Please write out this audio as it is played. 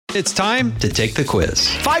It's time to take the quiz.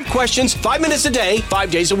 5 questions, 5 minutes a day,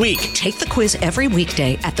 5 days a week. Take the quiz every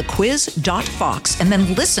weekday at thequiz.fox and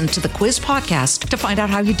then listen to the quiz podcast to find out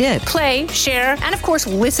how you did. Play, share, and of course,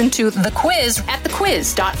 listen to The Quiz at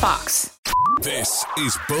thequiz.fox. This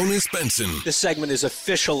is Bonus Benson. This segment is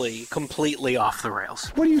officially completely off the rails.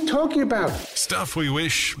 What are you talking about? Stuff we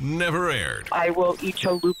wish never aired. I will eat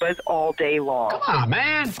chalupas all day long. Come on,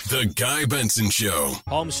 man. The Guy Benson Show.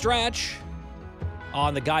 Home stretch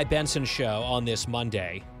on The Guy Benson Show on this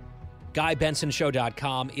Monday.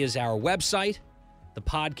 GuyBensonShow.com is our website. The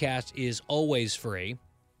podcast is always free.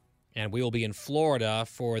 And we will be in Florida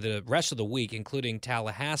for the rest of the week, including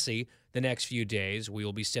Tallahassee the next few days. We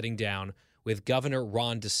will be sitting down with Governor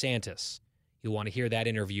Ron DeSantis. You'll want to hear that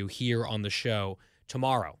interview here on the show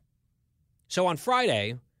tomorrow. So on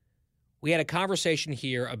Friday, we had a conversation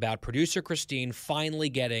here about producer Christine finally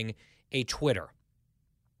getting a Twitter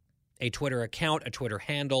account, a Twitter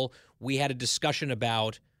handle. We had a discussion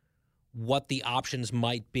about what the options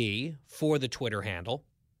might be for the Twitter handle.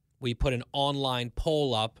 We put an online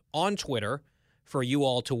poll up on Twitter for you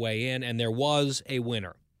all to weigh in, and there was a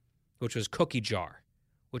winner, which was Cookie Jar,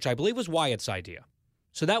 which I believe was Wyatt's idea.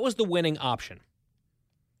 So that was the winning option.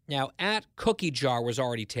 Now, at Cookie Jar was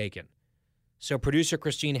already taken. So producer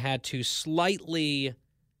Christine had to slightly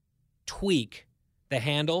tweak the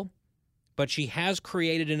handle, but she has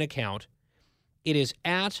created an account. It is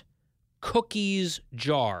at Cookies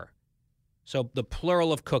Jar. So the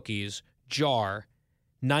plural of cookies, jar,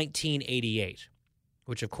 1988,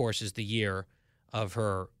 which of course is the year of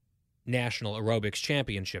her National Aerobics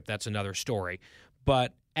Championship. That's another story.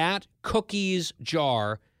 But at Cookies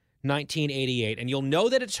Jar 1988, and you'll know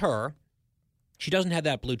that it's her. She doesn't have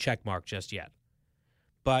that blue check mark just yet.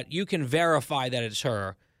 But you can verify that it's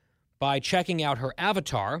her by checking out her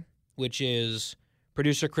avatar, which is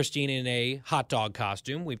producer Christine in a hot dog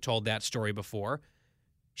costume. We've told that story before.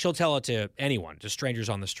 She'll tell it to anyone, to strangers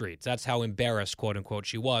on the streets. That's how embarrassed, quote unquote,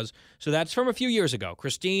 she was. So that's from a few years ago.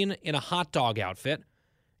 Christine in a hot dog outfit.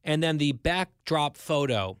 And then the backdrop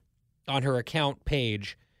photo on her account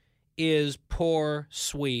page is poor,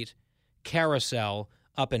 sweet Carousel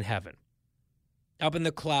up in heaven. Up in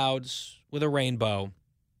the clouds with a rainbow.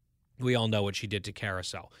 We all know what she did to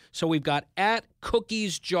Carousel. So we've got at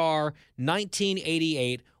Cookies Jar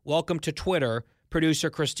 1988. Welcome to Twitter, producer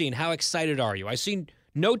Christine. How excited are you? I've seen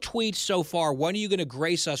no tweets so far. When are you going to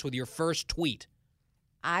grace us with your first tweet?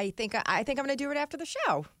 I think I'm going to do it after the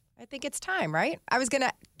show. I think it's time, right? I was going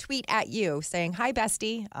to tweet at you saying, "Hi,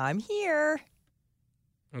 bestie, I'm here."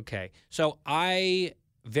 Okay. So I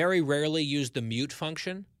very rarely use the mute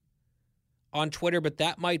function on Twitter, but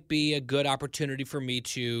that might be a good opportunity for me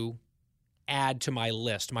to add to my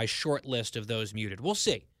list, my short list of those muted. We'll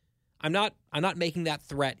see. I'm not making that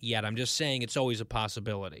threat yet. I'm just saying it's always a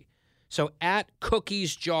possibility. So at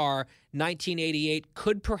Cookies Jar 1988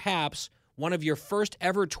 could perhaps one of your first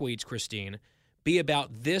ever tweets, Christine, be about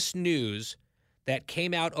this news that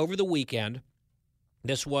came out over the weekend.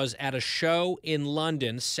 This was at a show in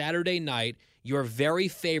London Saturday night. Your very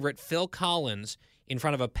favorite Phil Collins, in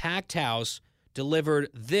front of a packed house, delivered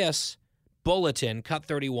this bulletin, cut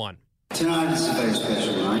 31. Tonight is a very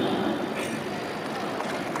special night.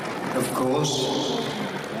 Of course,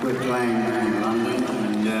 we're playing in London,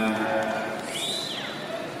 and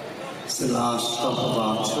it's the last stop of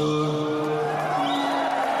our tour.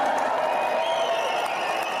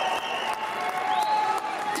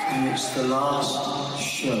 And it's the last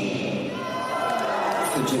show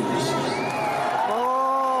for Genesis.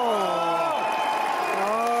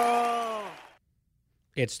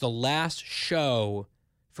 It's the last show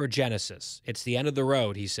for Genesis. It's the end of the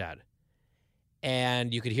road, he said.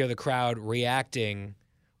 And you could hear the crowd reacting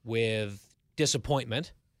with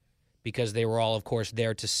disappointment because they were all, of course,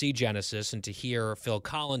 there to see Genesis and to hear Phil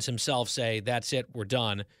Collins himself say, "That's it, we're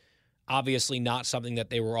done." Obviously not something that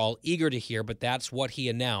they were all eager to hear, but that's what he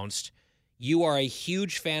announced. You are a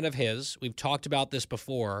huge fan of his. We've talked about this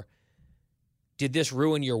before. Did this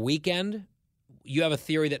ruin your weekend? You have a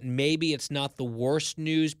theory that maybe it's not the worst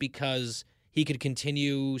news because he could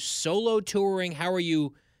continue solo touring. How are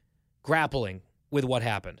you grappling with what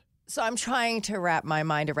happened? So I'm trying to wrap my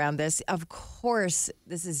mind around this. Of course,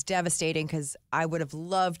 this is devastating because I would have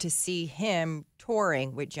loved to see him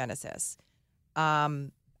touring with Genesis.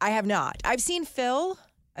 I have not. I've seen Phil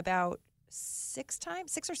about 6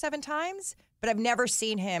 or 7 times, but I've never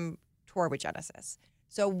seen him tour with Genesis.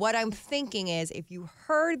 So what I'm thinking is, if you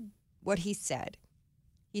heard what he said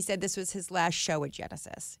this was his last show with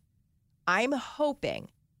Genesis. I'm hoping,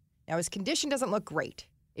 now his condition doesn't look great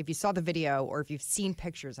if you saw the video or if you've seen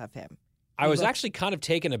pictures of him. I was actually kind of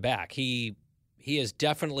taken aback. he has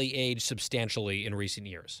definitely aged substantially in recent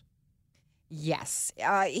years. Yes.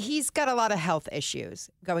 He's got a lot of health issues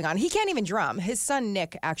going on. He can't even drum. His son,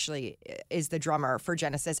 Nick, actually is the drummer for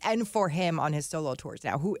Genesis and for him on his solo tours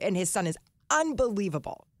now. And his son is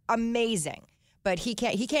unbelievable, amazing. But he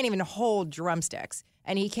can't even hold drumsticks.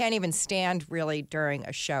 And he can't even stand really during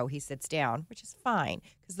a show. He sits down, which is fine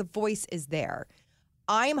because the voice is there.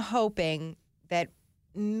 I'm hoping that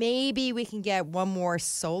maybe we can get one more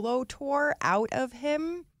solo tour out of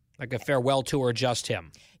him. Like a farewell tour, just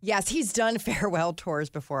him. Yes, he's done farewell tours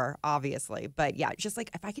before, obviously. But yeah, just like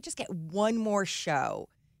if I could just get one more show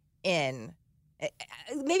in,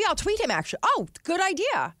 maybe I'll tweet him actually. Oh, good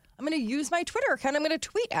idea. I'm going to use my Twitter account. I'm going to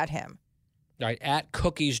tweet at him. All right, at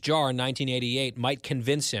Cookies Jar 1988 might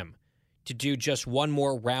convince him to do just one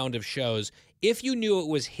more round of shows. If you knew it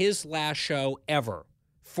was his last show ever,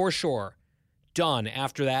 for sure, done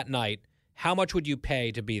after that night, how much would you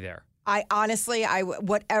pay to be there? I honestly,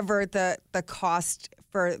 whatever the cost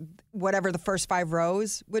for whatever the first 5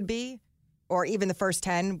 rows would be, or even the first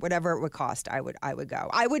 10, whatever it would cost, I would go.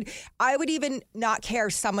 I would even not care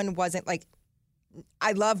if someone wasn't like.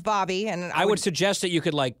 I love Bobby, and I would suggest that you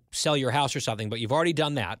could like sell your house or something, but you've already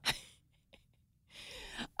done that.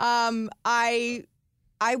 I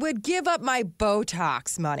would give up my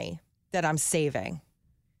Botox money that I'm saving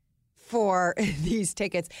for these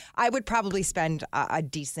tickets. I would probably spend a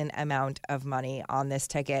decent amount of money on this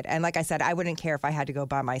ticket, and like I said, I wouldn't care if I had to go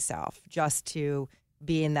by myself just to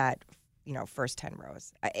be in that, first 10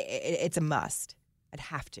 rows. It's a must. I'd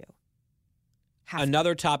have to.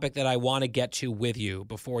 Another topic that I want to get to with you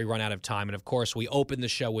before we run out of time, and of course we open the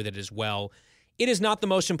show with it as well. It is not the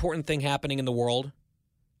most important thing happening in the world.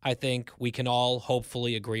 I think we can all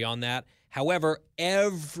hopefully agree on that. However,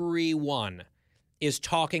 everyone is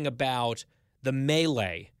talking about the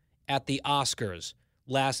melee at the Oscars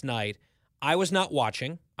last night. I was not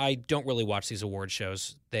watching. I don't really watch these award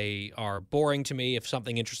shows. They are boring to me. If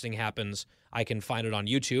something interesting happens, I can find it on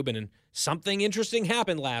YouTube. And something interesting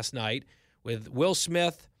happened last night with Will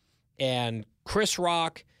Smith and Chris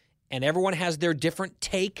Rock, and everyone has their different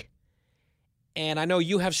take. And I know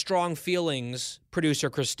you have strong feelings, producer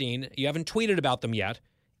Christine. You haven't tweeted about them yet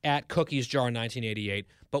at Cookies Jar 1988.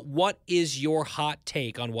 But what is your hot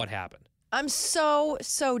take on what happened? I'm so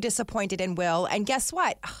disappointed in Will. And guess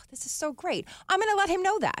what? Oh, this is so great. I'm going to let him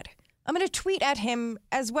know that. I'm going to tweet at him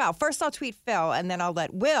as well. First, I'll tweet Phil, and then I'll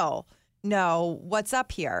let Will know what's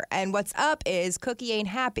up here. And what's up is Cookie ain't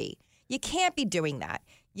happy. You can't be doing that.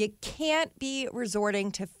 You can't be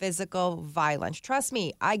resorting to physical violence. Trust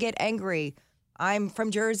me, I get angry. I'm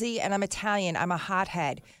from Jersey and I'm Italian. I'm a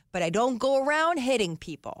hothead, but I don't go around hitting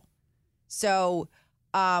people. So,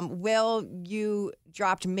 Will, you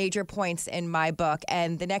dropped major points in my book.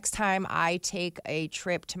 And the next time I take a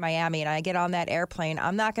trip to Miami and I get on that airplane,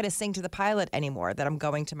 I'm not going to sing to the pilot anymore that I'm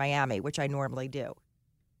going to Miami, which I normally do.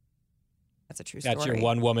 That's a true story. That's your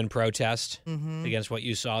one-woman protest against what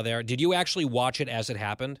you saw there. Did you actually watch it as it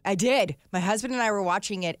happened? I did. My husband and I were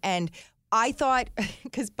watching it, and I thought,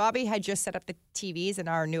 because Bobby had just set up the TVs in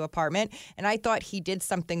our new apartment, and I thought he did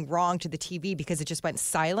something wrong to the TV because it just went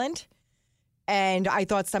silent. And I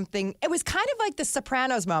thought it was kind of like the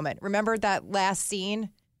Sopranos moment. Remember that last scene?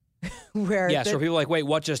 where people were like, wait,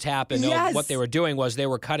 what just happened? Yes. No, what they were doing was they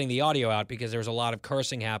were cutting the audio out because there was a lot of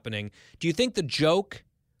cursing happening. Do you think the joke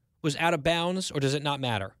was out of bounds, or does it not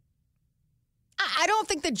matter? I don't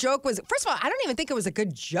think the joke was... First of all, I don't even think it was a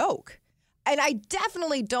good joke. And I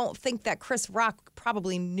definitely don't think that Chris Rock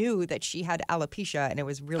probably knew that she had alopecia and it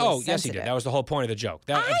was really sensitive. Yes, he did. That was the whole point of the joke.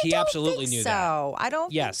 He absolutely knew that. I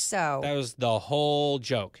don't think so. That was the whole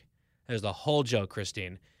joke. That was the whole joke,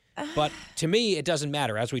 Christine. But to me, it doesn't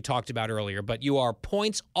matter, as we talked about earlier. But you are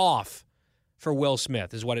points off for Will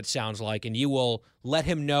Smith, is what it sounds like. And you will let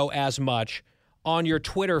him know as much on your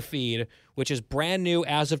Twitter feed, which is brand new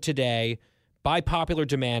as of today, by popular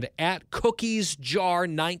demand, at Cookies Jar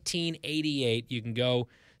 1988. You can go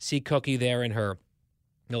see Cookie there in her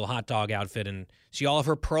little hot dog outfit and see all of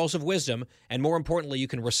her pearls of wisdom. And more importantly, you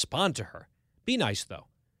can respond to her. Be nice, though.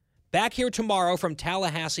 Back here tomorrow from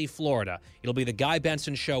Tallahassee, Florida. It'll be the Guy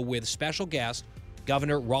Benson Show with special guest,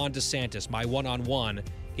 Governor Ron DeSantis. My one-on-one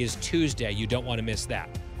is Tuesday. You don't want to miss that.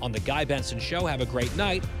 On the Guy Benson Show, have a great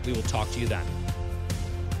night. We will talk to you then.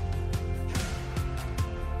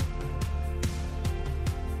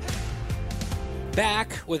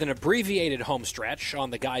 Back with an abbreviated home stretch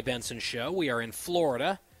on the Guy Benson Show. We are in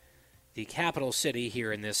Florida, the capital city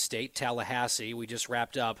here in this state, Tallahassee. We just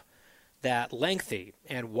wrapped up that lengthy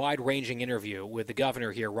and wide-ranging interview with the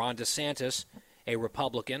governor here, Ron DeSantis, a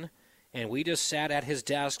Republican, and we just sat at his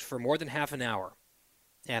desk for more than half an hour.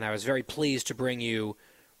 and I was very pleased to bring you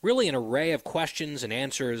really an array of questions and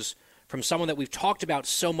answers from someone that we've talked about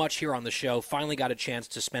so much here on the show. Finally got a chance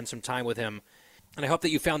to spend some time with him, and I hope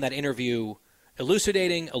that you found that interview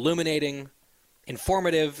elucidating, illuminating,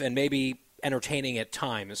 informative, and maybe entertaining at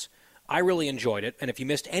times. I really enjoyed it, and if you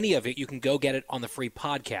missed any of it, you can go get it on the free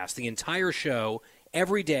podcast. The entire show,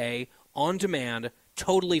 every day, on demand,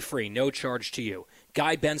 totally free, no charge to you.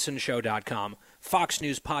 GuyBensonShow.com,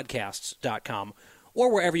 FoxNewsPodcasts.com,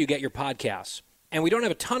 or wherever you get your podcasts. And we don't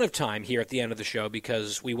have a ton of time here at the end of the show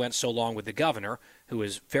because we went so long with the governor, who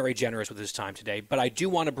is very generous with his time today. But I do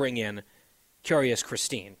want to bring in Curious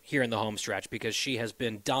Christine here in the home stretch because she has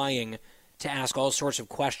been dying to ask all sorts of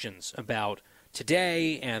questions about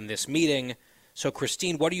today and this meeting. So,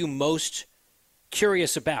 Christine, what are you most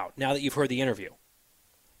curious about now that you've heard the interview?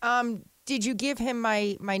 Did you give him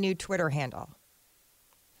my new Twitter handle?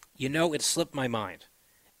 You know, it slipped my mind.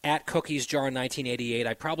 At CookiesJar1988,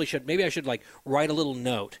 I should write a little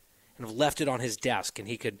note and have left it on his desk and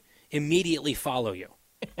he could immediately follow you.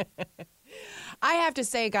 I have to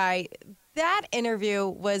say, Guy, that interview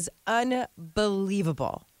was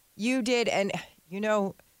unbelievable. You did, and you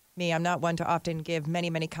know me, I'm not one to often give many,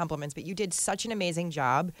 many compliments, but you did such an amazing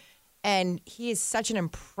job, and he is such an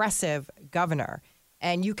impressive governor,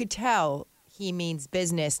 and you could tell he means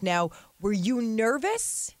business. Now, were you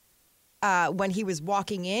nervous when he was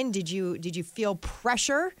walking in? Did you feel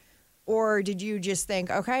pressure, or did you just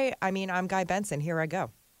think, okay, I'm Guy Benson, here I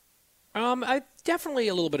go? I definitely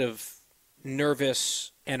a little bit of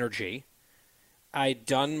nervous energy. I'd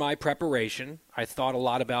done my preparation. I thought a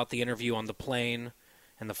lot about the interview on the plane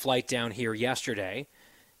and the flight down here yesterday.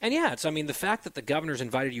 And yeah, the fact that the governor's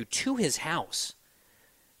invited you to his house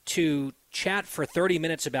to chat for 30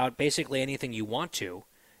 minutes about basically anything you want to.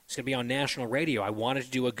 It's going to be on national radio. I wanted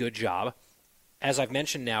to do a good job. As I've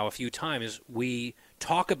mentioned now a few times, we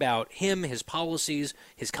talk about him, his policies,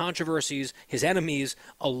 his controversies, his enemies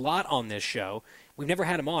a lot on this show. We've never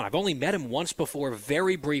had him on. I've only met him once before,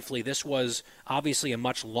 very briefly. This was obviously a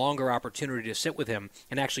much longer opportunity to sit with him.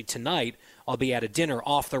 And actually tonight, I'll be at a dinner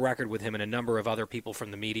off the record with him and a number of other people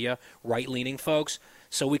from the media, right-leaning folks.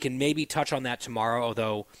 So we can maybe touch on that tomorrow,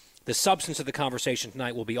 although the substance of the conversation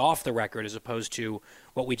tonight will be off the record as opposed to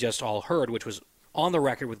what we just all heard, which was on the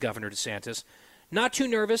record with Governor DeSantis. Not too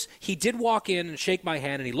nervous. He did walk in and shake my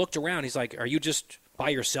hand, and he looked around. He's like, "Are you just by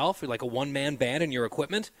yourself? You're like a one-man band in your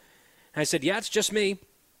equipment?" And I said, "Yeah, it's just me."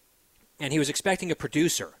 And he was expecting a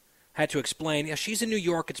producer. Had to explain, "Yeah, she's in New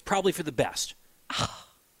York. It's probably for the best."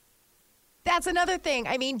 That's another thing.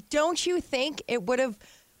 Don't you think it would have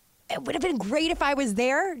been great if I was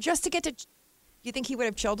there just to get to... You think he would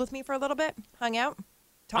have chilled with me for a little bit? Hung out?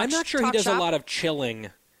 I'm not sure he does a lot of chilling,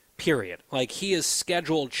 period. Like, he is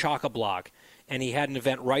scheduled chock-a-block, and he had an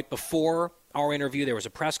event right before our interview. There was a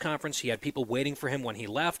press conference. He had people waiting for him when he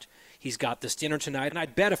left. He's got this dinner tonight, and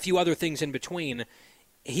I'd bet a few other things in between.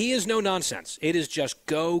 He is no nonsense. It is just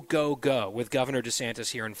go, go, go with Governor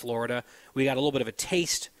DeSantis here in Florida. We got a little bit of a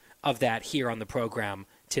taste of that here on the program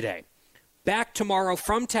today. Back tomorrow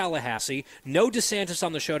from Tallahassee. No DeSantis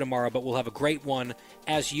on the show tomorrow, but we'll have a great one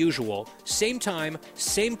as usual. Same time,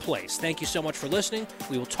 same place. Thank you so much for listening.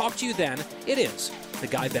 We will talk to you then. It is The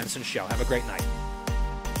Guy Benson Show. Have a great night.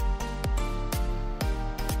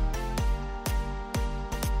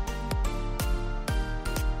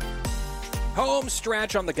 Home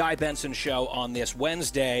stretch on The Guy Benson Show on this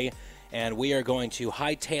Wednesday, and we are going to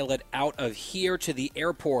hightail it out of here to the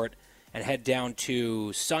airport and head down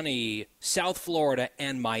to sunny South Florida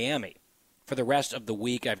and Miami. For the rest of the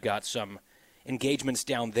week, I've got some engagements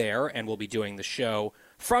down there, and we'll be doing the show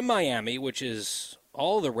from Miami, which is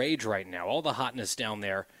all the rage right now, all the hotness down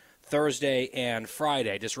there, Thursday and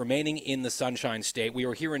Friday, just remaining in the Sunshine State. We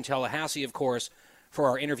were here in Tallahassee, of course, for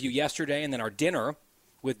our interview yesterday, and then our dinner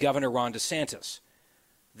with Governor Ron DeSantis.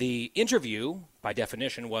 The interview, by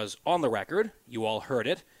definition, was on the record. You all heard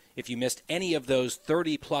it. If you missed any of those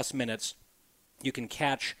 30-plus minutes, you can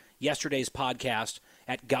catch yesterday's podcast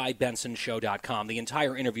at GuyBensonShow.com. The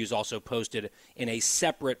entire interview is also posted in a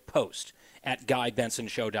separate post at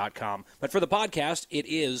GuyBensonShow.com. But for the podcast, it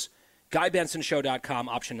is GuyBensonShow.com,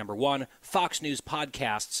 option number 1,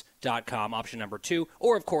 FoxNewsPodcasts.com, option number 2,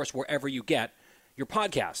 or, of course, wherever you get your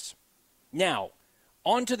podcasts. Now,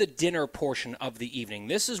 on to the dinner portion of the evening.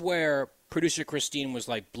 This is where producer Christine was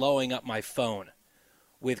like blowing up my phone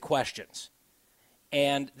with questions.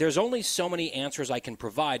 And there's only so many answers I can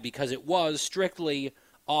provide because it was strictly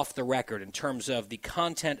off the record in terms of the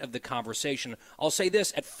content of the conversation. I'll say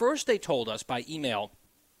this. At first they told us by email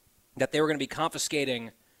that they were going to be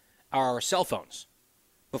confiscating our cell phones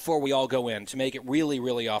before we all go in to make it really,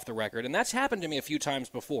 really off the record. And that's happened to me a few times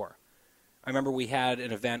before. I remember we had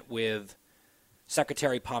an event with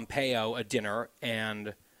Secretary Pompeo, a dinner,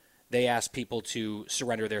 and they asked people to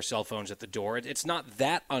surrender their cell phones at the door. It's not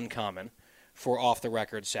that uncommon for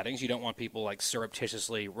off-the-record settings. You don't want people like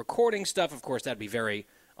surreptitiously recording stuff. Of course, that'd be very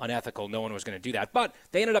unethical. No one was going to do that. But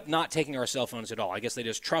they ended up not taking our cell phones at all. I guess they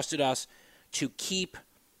just trusted us to keep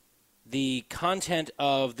the content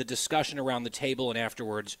of the discussion around the table and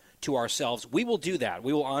afterwards to ourselves. We will do that.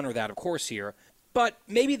 We will honor that, of course, here. But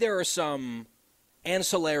maybe there are some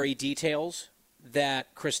ancillary details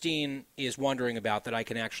that Christine is wondering about that I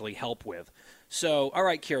can actually help with. So, all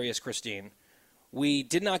right, Curious Christine, we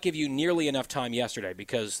did not give you nearly enough time yesterday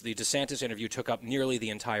because the DeSantis interview took up nearly the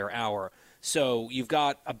entire hour. So you've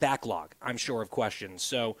got a backlog, I'm sure, of questions.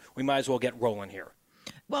 So we might as well get rolling here.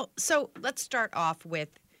 Well, so let's start off with,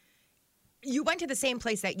 you went to the same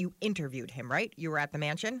place that you interviewed him, right? You were at the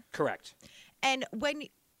mansion? Correct. And when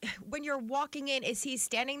you're walking in, is he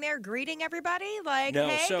standing there greeting everybody? Like, no,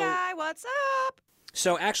 hey, guy, what's up?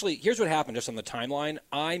 So actually, here's what happened just on the timeline.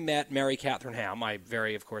 I met Mary Catherine Ham, my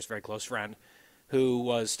very close friend, who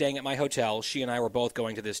was staying at my hotel. She and I were both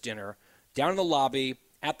going to this dinner. Down in the lobby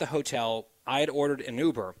at the hotel, I had ordered an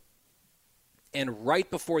Uber. And right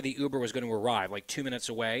before the Uber was going to arrive, like 2 minutes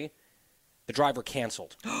away, the driver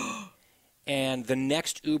canceled. And the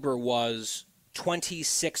next Uber was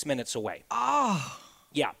 26 minutes away. Oh.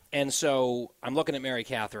 Yeah, and so I'm looking at Mary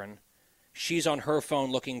Catherine. She's on her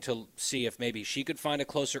phone looking to see if maybe she could find a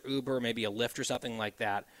closer Uber, maybe a Lyft or something like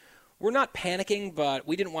that. We're not panicking, but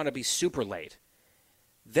we didn't want to be super late.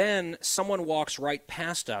 Then someone walks right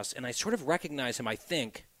past us, and I sort of recognize him, I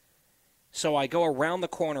think. So I go around the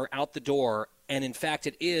corner, out the door, and in fact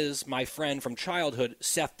it is my friend from childhood,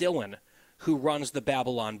 Seth Dillon, who runs the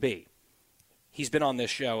Babylon Bee. He's been on this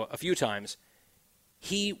show a few times.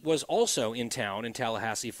 He was also in town in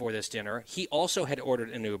Tallahassee for this dinner. He also had ordered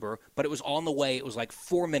an Uber, but it was on the way. It was like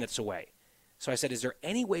 4 minutes away. So I said, is there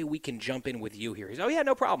any way we can jump in with you here? He said, oh, yeah,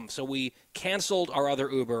 no problem. So we canceled our other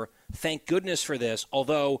Uber. Thank goodness for this,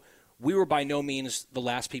 although we were by no means the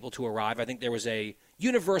last people to arrive. I think there was a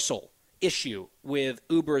universal issue with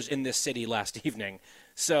Ubers in this city last evening.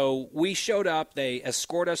 So we showed up. They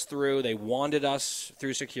escorted us through. They wanded us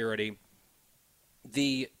through security.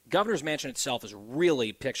 The governor's mansion itself is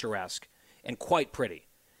really picturesque and quite pretty.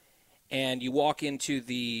 And you walk into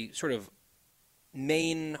the sort of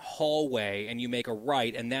main hallway and you make a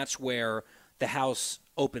right, and that's where the house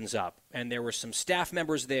opens up. And there were some staff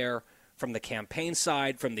members there from the campaign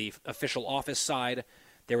side, from the official office side.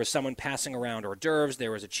 There was someone passing around hors d'oeuvres.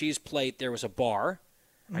 There was a cheese plate. There was a bar.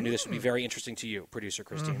 I knew this would be very interesting to you, producer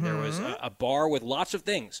Christine. Mm-hmm. There was a bar with lots of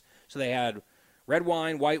things. So they had red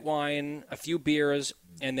wine, white wine, a few beers,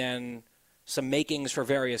 and then some makings for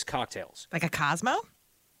various cocktails. Like a Cosmo?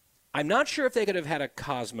 I'm not sure if they could have had a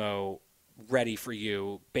Cosmo ready for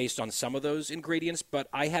you based on some of those ingredients, but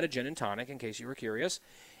I had a gin and tonic, in case you were curious.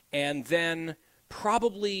 And then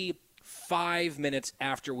probably 5 minutes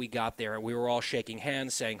after we got there, we were all shaking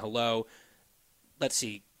hands, saying hello. Let's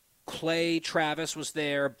see. Clay Travis was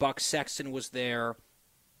there. Buck Sexton was there.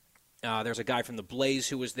 There's a guy from The Blaze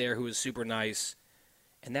who was there who was super nice.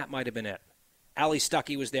 And that might have been it. Ali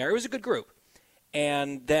Stuckey was there. It was a good group.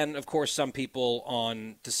 And then, of course, some people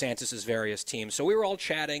on DeSantis' various teams. So we were all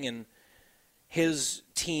chatting, and his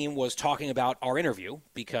team was talking about our interview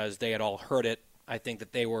because they had all heard it. I think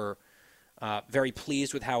that they were very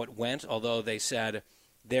pleased with how it went, although they said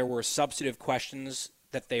there were substantive questions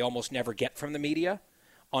that they almost never get from the media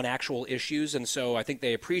on actual issues, and so I think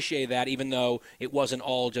they appreciate that, even though it wasn't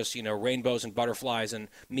all just, rainbows and butterflies and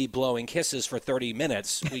me blowing kisses for 30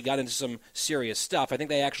 minutes. We got into some serious stuff. I think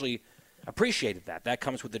they actually appreciated that. That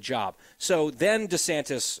comes with the job. So then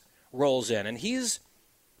DeSantis rolls in, and he's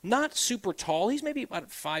not super tall. He's maybe about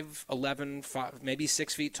 5'11", maybe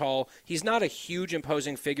 6 feet tall. He's not a huge,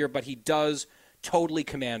 imposing figure, but he does totally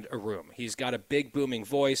command a room. He's got a big, booming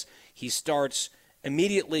voice. He starts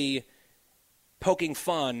immediately poking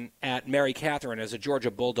fun at Mary Catherine as a Georgia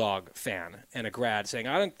Bulldog fan and a grad, saying,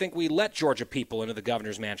 I don't think we let Georgia people into the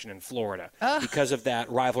governor's mansion in Florida because of that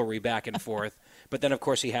rivalry back and forth. But then, of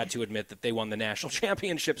course, he had to admit that they won the national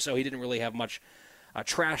championship, so he didn't really have much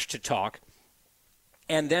trash to talk.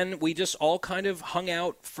 And then we just all kind of hung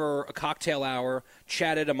out for a cocktail hour,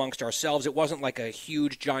 chatted amongst ourselves. It wasn't like a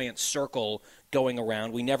huge, giant circle going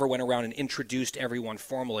around. We never went around and introduced everyone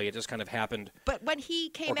formally. It just kind of happened. But when he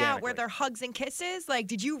came out, were there hugs and kisses? Like,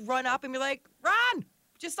 did you run up and be like, Ron,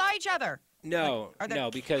 just saw each other? No,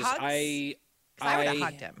 because hugs? I would have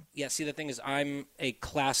hugged him. Yeah, see, the thing is, I'm a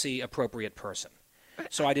classy, appropriate person.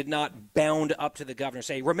 So I did not bound up to the governor and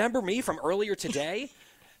say, remember me from earlier today?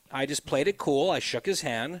 I just played it cool. I shook his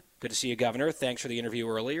hand. Good to see you, Governor. Thanks for the interview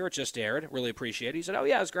earlier. It just aired. Really appreciate it. He said, oh,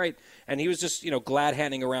 yeah, it's great. And he was just, glad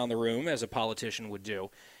handing around the room as a politician would do.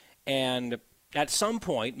 And at some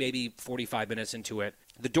point, maybe 45 minutes into it,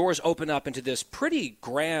 the doors open up into this pretty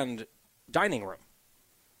grand dining room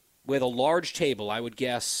with a large table, I would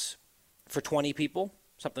guess, for 20 people,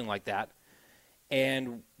 something like that.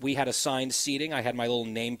 And we had assigned seating. I had my little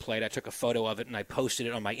nameplate. I took a photo of it, and I posted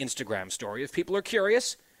it on my Instagram story. If people are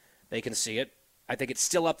curious, they can see it. I think it's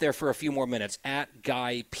still up there for a few more minutes, at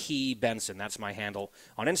Guy P. Benson. That's my handle.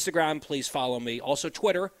 On Instagram, please follow me. Also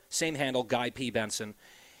Twitter, same handle, Guy P. Benson.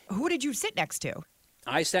 Who did you sit next to?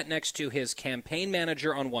 I sat next to his campaign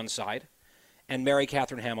manager on one side and Mary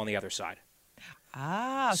Catherine Ham on the other side.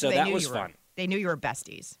 Ah, so that was fun. They knew you were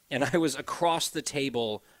besties. And I was across the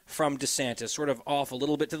table from DeSantis, sort of off a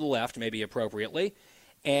little bit to the left, maybe appropriately.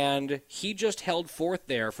 And he just held forth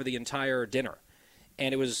there for the entire dinner.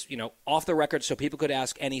 And it was, off the record so people could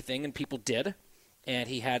ask anything, and people did. And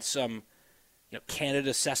he had some, candid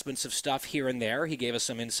assessments of stuff here and there. He gave us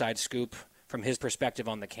some inside scoop from his perspective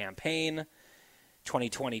on the campaign,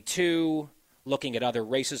 2022, looking at other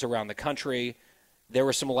races around the country. There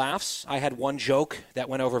were some laughs. I had one joke that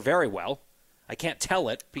went over very well. I can't tell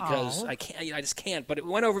it because I just can't, but it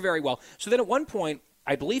went over very well. So then at one point,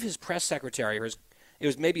 I believe his press secretary, or it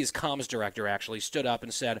was maybe his comms director actually, stood up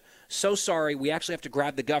and said, so sorry, we actually have to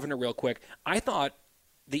grab the governor real quick. I thought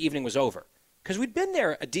the evening was over because we'd been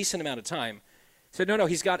there a decent amount of time. Said, no,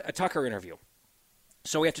 he's got a Tucker interview.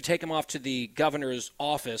 So we have to take him off to the governor's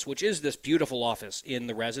office, which is this beautiful office in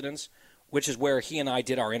the residence, which is where he and I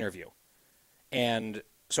did our interview. And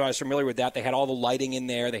so I was familiar with that. They had all the lighting in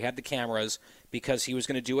there. They had the cameras because he was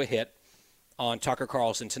going to do a hit on Tucker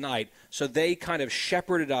Carlson tonight. So they kind of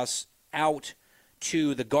shepherded us out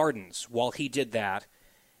to the gardens while he did that.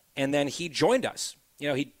 And then he joined us.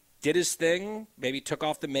 He did his thing, maybe took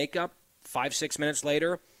off the makeup. 5-6 minutes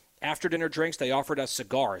later, after dinner drinks, they offered us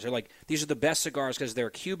cigars. They're like, these are the best cigars because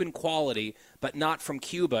they're Cuban quality, but not from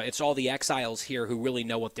Cuba. It's all the exiles here who really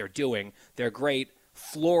know what they're doing. They're great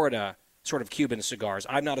Florida sort of Cuban cigars.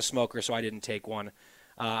 I'm not a smoker, so I didn't take one.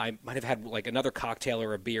 I might have had like another cocktail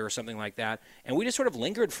or a beer or something like that. And we just sort of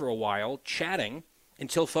lingered for a while, chatting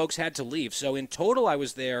until folks had to leave. So in total, I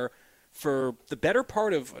was there for the better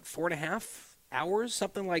part of 4.5 hours,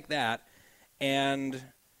 something like that. And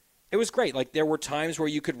it was great. Like, there were times where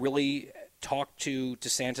you could really talk to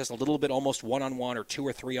DeSantis a little bit, almost one-on-one or 2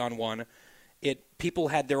 or 3-on-1. People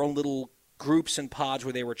had their own little groups and pods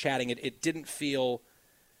where they were chatting. It didn't feel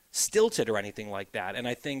stilted or anything like that. And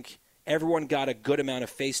I think everyone got a good amount of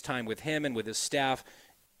face time with him and with his staff.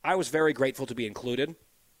 I was very grateful to be included.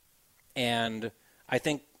 And I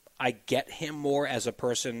think I get him more as a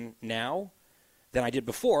person now than I did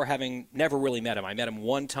before, having never really met him. I met him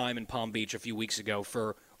one time in Palm Beach a few weeks ago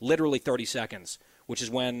for literally 30 seconds, which is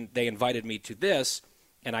when they invited me to this,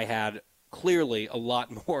 and I had clearly a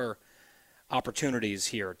lot more opportunities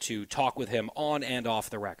here to talk with him on and off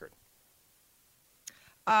the record.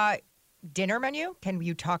 Dinner menu? Can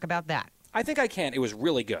you talk about that? I think I can. It was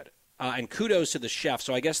really good. And kudos to the chef.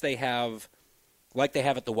 So I guess they have, like they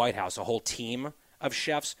have at the White House, a whole team of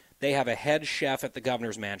chefs. They have a head chef at the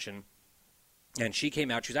governor's mansion. And she came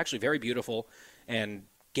out. She was actually very beautiful and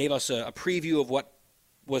gave us a preview of what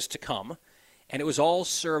was to come. And it was all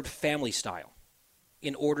served family style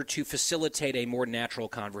in order to facilitate a more natural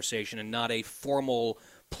conversation and not a formal,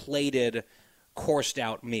 plated, coursed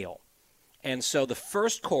out meal. And so the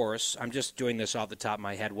first course, I'm just doing this off the top of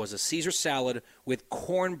my head, was a Caesar salad with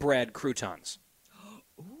cornbread croutons.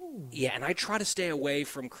 Ooh. Yeah, and I try to stay away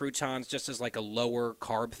from croutons just as like a lower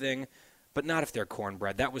carb thing, but not if they're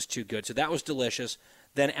cornbread. That was too good. So that was delicious.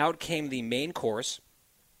 Then out came the main course,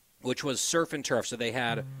 which was surf and turf. So they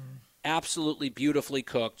had absolutely beautifully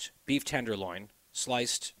cooked beef tenderloin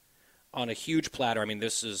sliced on a huge platter. I mean,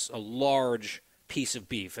 this is a large piece of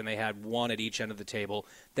beef, and they had one at each end of the table.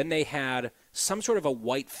 Then they had some sort of a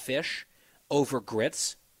white fish over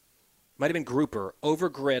grits. Might have been grouper, over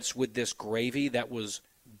grits with this gravy that was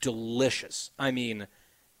delicious. I mean,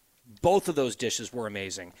 both of those dishes were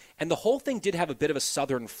amazing. And the whole thing did have a bit of a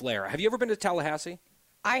southern flair. Have you ever been to Tallahassee?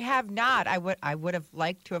 I have not. I would have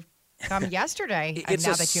liked to have come yesterday. It's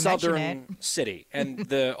now a that you southern city. And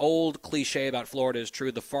the old cliche about Florida is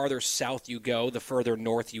true. The farther south you go, the further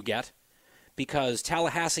north you get. Because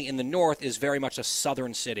Tallahassee in the north is very much a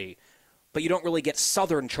southern city. But you don't really get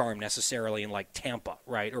southern charm necessarily in like Tampa,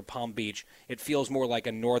 right, or Palm Beach. It feels more like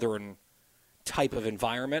a northern type of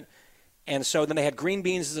environment. And so then they had green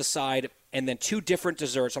beans as a side. and then 2 different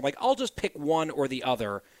desserts. I'm like, I'll just pick one or the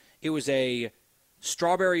other. It was a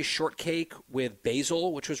strawberry shortcake with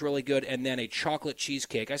basil, which was really good, and then a chocolate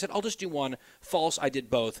cheesecake. I said, I'll just do one. False, I did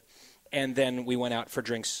both. And then we went out for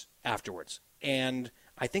drinks afterwards. And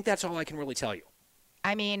I think that's all I can really tell you.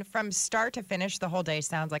 I mean, from start to finish, the whole day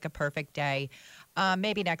sounds like a perfect day.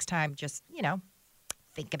 Maybe next time, just,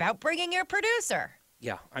 think about bringing your producer.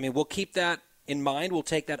 Yeah, I mean, we'll keep that in mind. We'll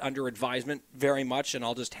take that under advisement very much, and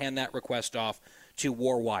I'll just hand that request off to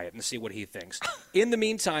War Wyatt and see what he thinks. In the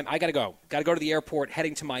meantime, I got to go. Got to go to the airport,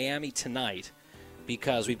 heading to Miami tonight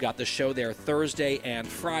because we've got the show there Thursday and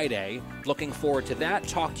Friday. Looking forward to that.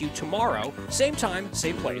 Talk to you tomorrow. Same time,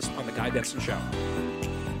 same place on The Guy Benson Show.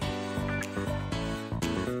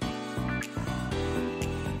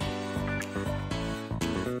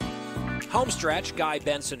 Homestretch, Guy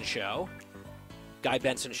Benson Show.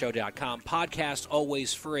 GuyBensonShow.com. Podcast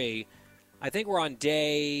always free. I think we're on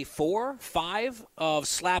day 4, 5 of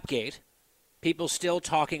Slapgate. People still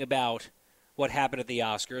talking about what happened at the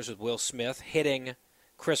Oscars with Will Smith hitting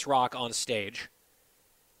Chris Rock on stage.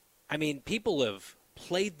 I mean, people have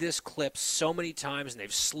played this clip so many times, and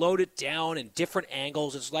they've slowed it down in different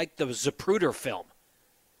angles. It's like the Zapruder film.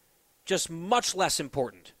 Just much less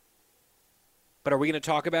important. But are we going to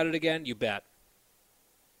talk about it again? You bet.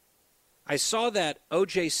 I saw that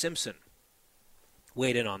O.J. Simpson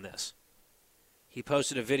weighed in on this. He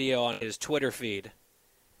posted a video on his Twitter feed,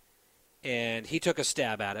 and he took a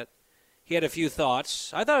stab at it. He had a few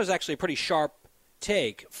thoughts. I thought it was actually a pretty sharp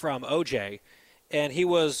take from O.J., and he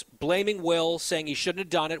was blaming Will, saying he shouldn't have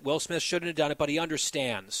done it. Will Smith shouldn't have done it, but he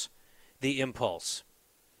understands the impulse.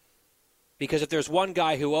 Because if there's one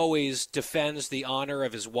guy who always defends the honor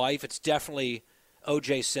of his wife, it's definitely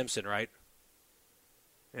O.J. Simpson, right?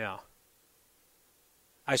 Yeah.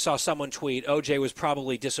 I saw someone tweet, O.J. was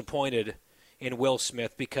probably disappointed in Will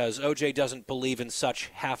Smith because O.J. doesn't believe in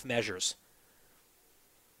such half measures.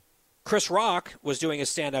 Chris Rock was doing a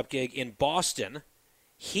stand-up gig in Boston.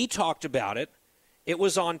 He talked about it. It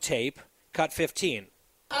was on tape. Cut 15.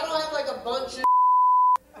 I don't have like a bunch of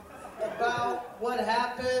about what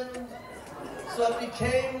happened. So if you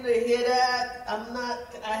came to hear that,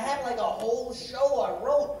 I had like a whole show I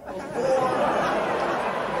wrote before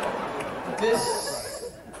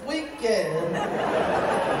this weekend.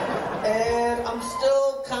 And I'm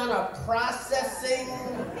still kind of processing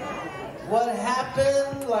what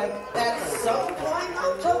happened. Like at some point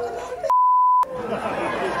I'm talking about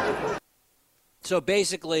So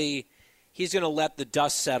basically, he's going to let the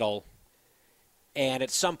dust settle. And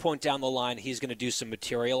at some point down the line, he's going to do some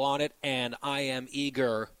material on it, and I am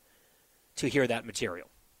eager to hear that material.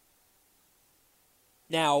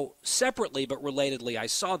 Now, separately but relatedly, I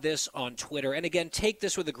saw this on Twitter, and again, take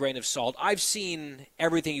this with a grain of salt. I've seen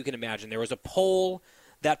everything you can imagine. There was a poll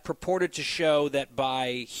that purported to show that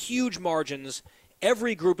by huge margins,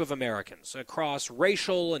 every group of Americans across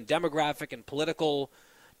racial and demographic and political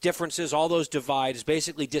differences, all those divides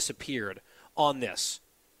basically disappeared on this,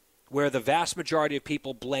 where the vast majority of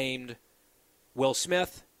people blamed Will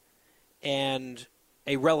Smith and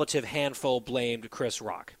a relative handful blamed Chris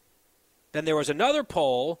Rock. Then there was another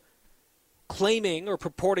poll claiming or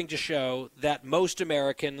purporting to show that most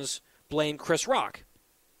Americans blame Chris Rock.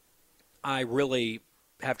 I really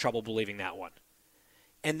have trouble believing that one.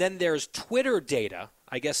 And then there's Twitter data.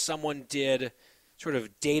 I guess someone did sort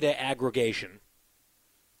of data aggregation,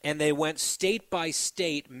 and they went state by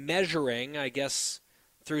state measuring, I guess,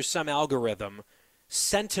 through some algorithm,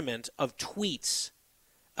 sentiment of tweets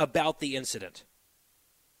about the incident.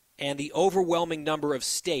 And the overwhelming number of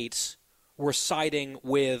states were siding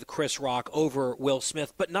with Chris Rock over Will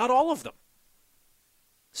Smith, but not all of them.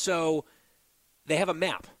 So they have a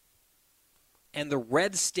map. And the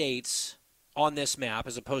red states on this map,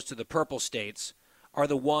 as opposed to the purple states, are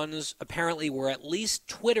the ones apparently where at least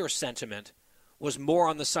Twitter sentiment was more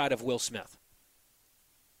on the side of Will Smith.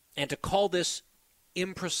 And to call this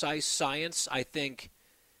imprecise science, I think,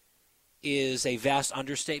 is a vast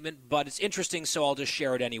understatement, but it's interesting, so I'll just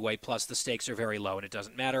share it anyway. Plus, the stakes are very low, and it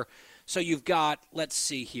doesn't matter. So you've got, let's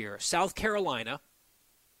see here, South Carolina,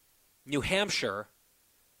 New Hampshire,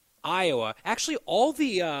 Iowa, actually all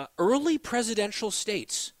the early presidential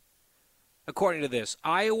states, according to this.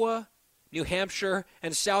 Iowa, New Hampshire,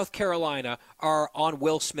 and South Carolina are on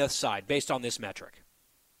Will Smith's side, based on this metric.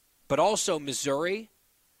 But also Missouri,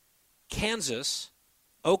 Kansas,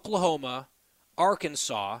 Oklahoma,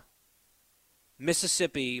 Arkansas,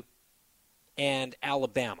 Mississippi, and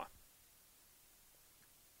Alabama.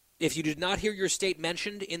 If you did not hear your state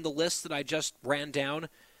mentioned in the list that I just ran down,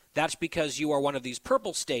 that's because you are one of these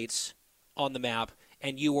purple states on the map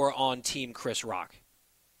and you are on Team Chris Rock.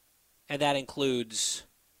 and that includes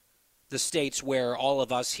the states where all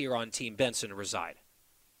of us here on Team Benson reside.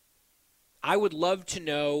 I would love to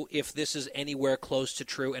know if this is anywhere close to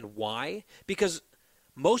true and why, because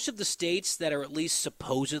most of the states that are at least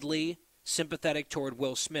supposedly sympathetic toward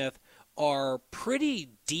Will Smith are pretty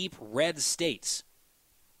deep red states,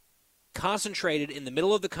 concentrated in the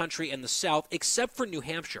middle of the country and the South, except for New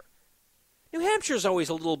Hampshire. New Hampshire is always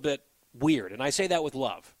a little bit weird, and I say that with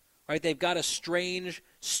love, right? They've got a strange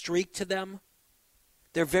streak to them.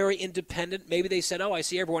 They're very independent. Maybe they said, I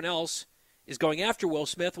see everyone else is going after Will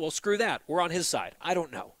Smith. Well, screw that. We're on his side. I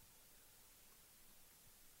don't know.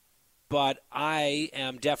 But I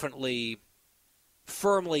am definitely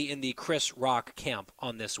firmly in the Chris Rock camp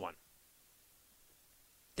on this one.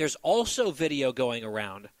 There's also video going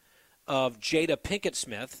around of Jada Pinkett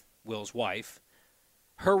Smith, Will's wife,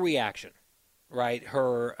 her reaction, right?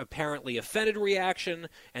 Her apparently offended reaction,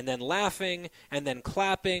 and then laughing, and then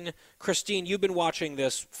clapping. Christine, you've been watching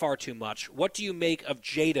this far too much. What do you make of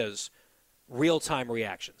Jada's real-time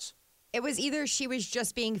reactions? It was either she was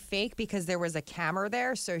just being fake because there was a camera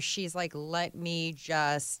there, so she's like, let me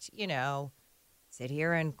just, sit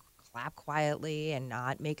here and clap quietly and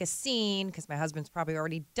not make a scene because my husband's probably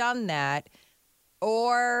already done that.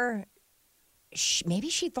 Or maybe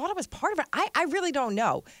she thought it was part of it. I really don't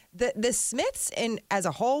know. The Smiths as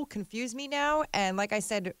a whole confuse me now. And like I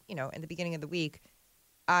said, in the beginning of the week,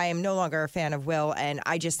 I am no longer a fan of Will. And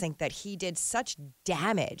I just think that he did such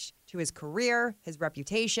damage to his career, his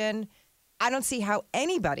reputation. I don't see how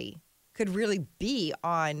anybody could really be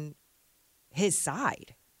on his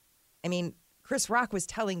side. I mean, Chris Rock was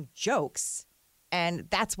telling jokes, and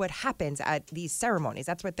that's what happens at these ceremonies.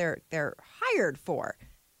 That's what they're hired for.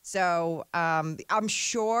 So I'm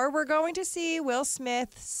sure we're going to see Will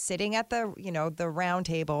Smith sitting at the round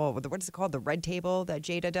table. What is it called? The red table that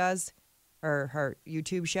Jada does, her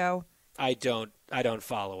YouTube show. I don't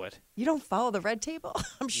follow it. You don't follow the red table?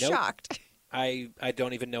 I'm shocked. I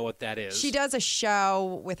don't even know what that is. She does a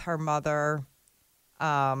show with her mother,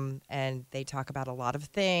 and they talk about a lot of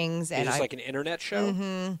things. Is this like an internet show?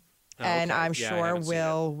 Mm-hmm. Oh, and okay. I'm Yeah,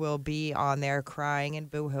 sure will be on there crying and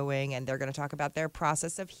boo-hooing, and they're going to talk about their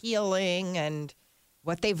process of healing and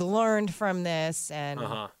what they've learned from this and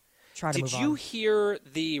try to move on. Did you hear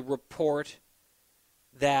the report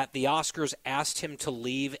that the Oscars asked him to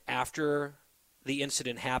leave after the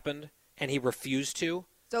incident happened, and he refused to?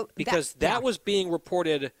 Because that was being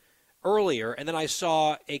reported earlier, and then I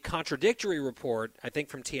saw a contradictory report, I think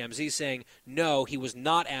from TMZ, saying, no, he was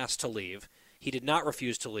not asked to leave. He did not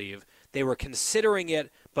refuse to leave. They were considering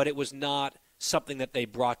it, but it was not something that they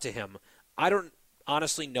brought to him. I don't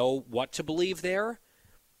honestly know what to believe there,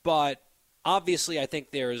 but obviously I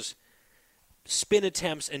think there's spin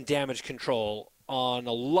attempts and damage control on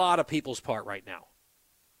a lot of people's part right now.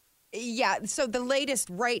 Yeah, so the latest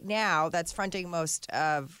right now that's fronting most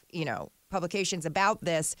of, publications about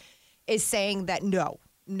this is saying that no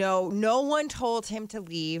one told him to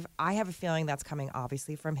leave. I have a feeling that's coming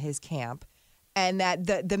obviously from his camp, and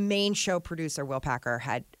that the main show producer, Will Packer,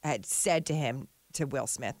 had said to him, to Will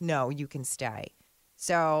Smith, no, you can stay.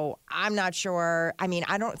 So I'm not sure. I mean,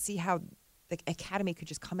 I don't see how the Academy could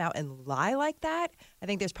just come out and lie like that. I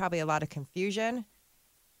think there's probably a lot of confusion.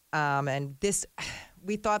 And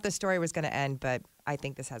we thought the story was going to end, but I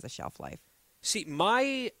think this has a shelf life. See,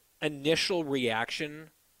 my initial reaction,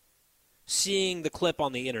 seeing the clip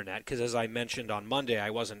on the internet, because as I mentioned on Monday, I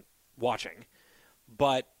wasn't watching,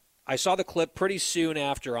 but I saw the clip pretty soon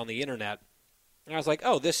after on the internet, and I was like,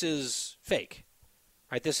 oh, this is fake,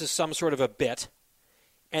 right? This is some sort of a bit.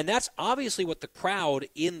 And that's obviously what the crowd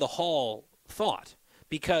in the hall thought,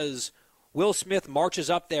 because Will Smith marches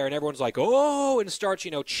up there and everyone's like, oh, and starts,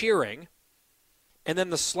 cheering. And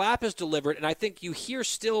then the slap is delivered, and I think you hear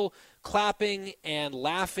still clapping and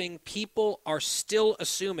laughing. People are still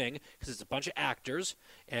assuming, because it's a bunch of actors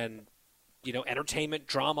and, entertainment,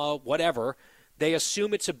 drama, whatever, they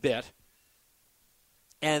assume it's a bit.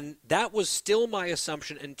 And that was still my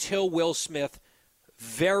assumption until Will Smith,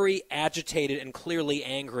 very agitated and clearly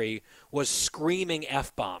angry, was screaming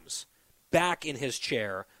F-bombs back in his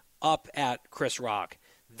chair up at Chris Rock.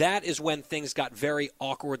 That is when things got very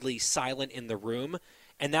awkwardly silent in the room,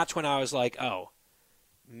 and that's when I was like, oh,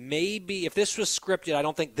 maybe if this was scripted, I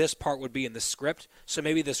don't think this part would be in the script, so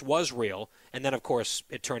maybe this was real. And then, of course,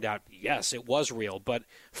 it turned out, yes, it was real. But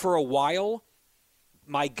for a while,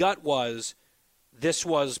 my gut was this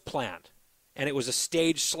was planned, and it was a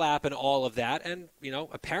stage slap and all of that, and,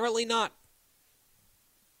 apparently not.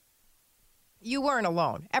 You weren't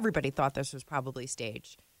alone. Everybody thought this was probably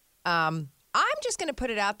staged. I'm just going to put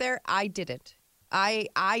it out there. I didn't.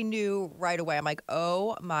 I knew right away. I'm like,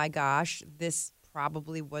 oh my gosh, this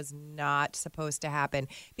probably was not supposed to happen,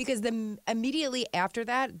 because immediately after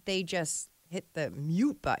that, they just hit the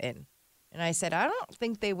mute button. And I said, I don't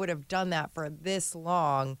think they would have done that for this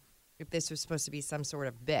long if this was supposed to be some sort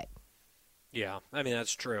of bit. Yeah, I mean,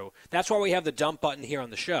 that's true. That's why we have the dump button here on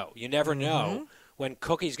the show. You never know when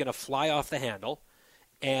Cookie's going to fly off the handle,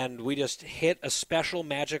 and we just hit a special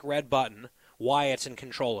magic red button. Wyatt's in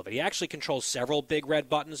control of it. He actually controls several big red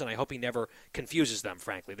buttons, and I hope he never confuses them,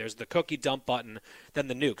 frankly. There's the Cookie dump button, then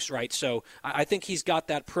the nukes, right? So I think he's got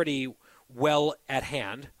that pretty well at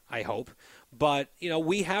hand, I hope. But,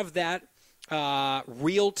 we have that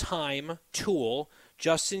real-time tool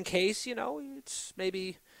just in case, it's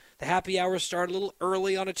maybe the happy hours start a little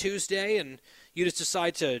early on a Tuesday, and you just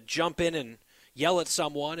decide to jump in and yell at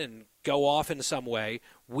someone and go off in some way.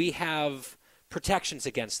 We have protections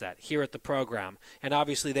against that here at the program, and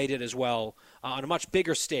obviously they did as well on a much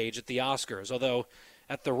bigger stage at the Oscars, although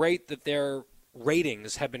at the rate that their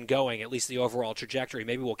ratings have been going, at least the overall trajectory,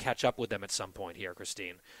 maybe we'll catch up with them at some point here,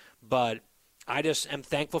 Christine. But I just am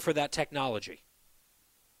thankful for that technology.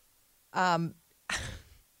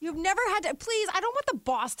 You've never had to, please, I don't want the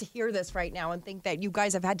boss to hear this right now and think that you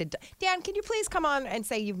guys have had to, Dan, can you please come on and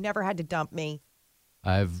say you've never had to dump me?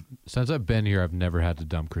 Since I've been here, I've never had to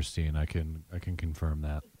dump Christine. I can confirm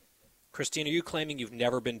that. Christine, are you claiming you've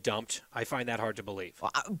never been dumped? I find that hard to believe.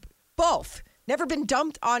 Both. Never been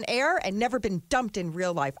dumped on air and never been dumped in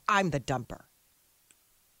real life. I'm the dumper.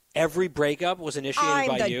 Every breakup was initiated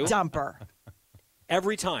by you? I'm the dumper.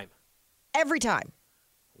 Every time? Every time.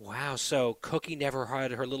 Wow, so Cookie never had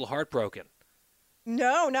her little heart broken.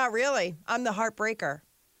 No, not really. I'm the heartbreaker.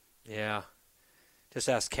 Yeah. Just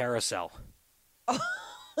ask Carousel.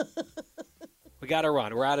 We got to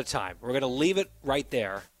run. We're out of time. We're going to leave it right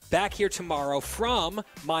there. Back here tomorrow from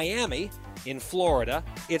Miami in Florida.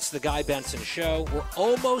 It's the Guy Benson Show. We're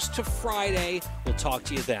almost to Friday. We'll talk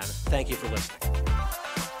to you then. Thank you for listening.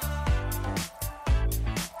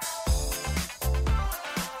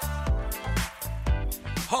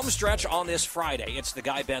 Home stretch on this Friday. It's the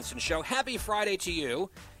Guy Benson Show. Happy Friday to you.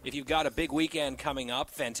 If you've got a big weekend coming up,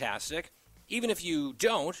 fantastic. Even if you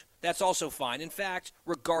don't, that's also fine. In fact,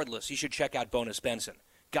 regardless, you should check out Bonus Benson.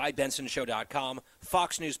 GuyBensonShow.com,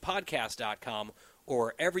 FoxNewsPodcast.com,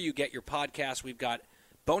 or wherever you get your podcasts. We've got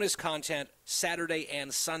bonus content Saturday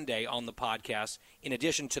and Sunday on the podcast, in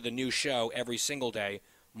addition to the new show every single day,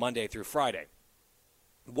 Monday through Friday.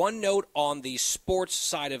 One note on the sports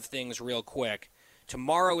side of things real quick.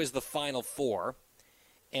 Tomorrow is the Final Four,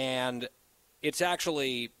 and it's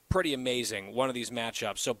actually pretty amazing, one of these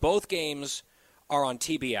matchups. So both games are on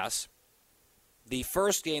TBS. The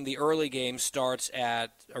first game, the early game, starts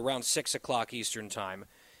at around 6 o'clock Eastern Time,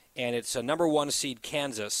 and it's a number 1 seed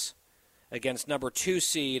Kansas against number 2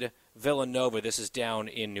 seed Villanova. This is down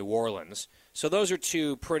in New Orleans. So those are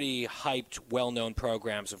two pretty hyped, well-known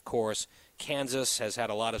programs, of course. Kansas has had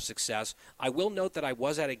a lot of success. I will note that I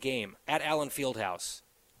was at a game at Allen Fieldhouse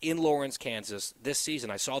in Lawrence, Kansas this season.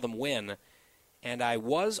 I saw them win, and I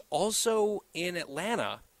was also in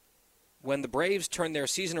Atlanta when the Braves turned their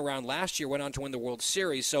season around last year, went on to win the World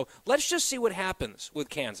Series. So let's just see what happens with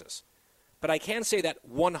Kansas. But I can say that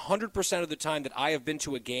 100% of the time that I have been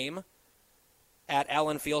to a game at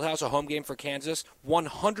Allen Fieldhouse, a home game for Kansas,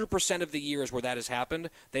 100% of the years where that has happened,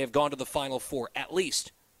 they have gone to the Final Four, at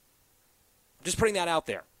least. Just putting that out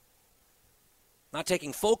there. Not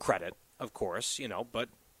taking full credit, of course, but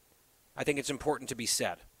I think it's important to be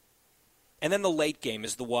said. And then the late game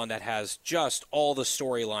is the one that has just all the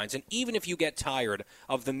storylines. And even if you get tired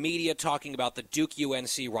of the media talking about the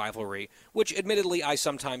Duke-UNC rivalry, which admittedly I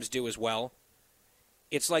sometimes do as well,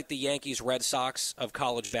 it's like the Yankees-Red Sox of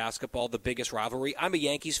college basketball, the biggest rivalry. I'm a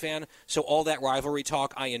Yankees fan, so all that rivalry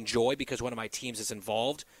talk I enjoy because one of my teams is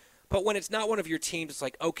involved. But when it's not one of your teams, it's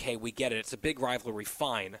like, okay, we get it. It's a big rivalry,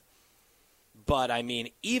 fine. But, I mean,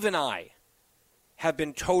 even I have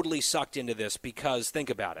been totally sucked into this because, think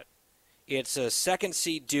about it. It's a 2nd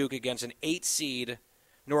seed Duke against an 8 seed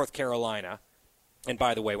North Carolina. And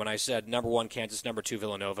by the way, when I said number 1 Kansas, number 2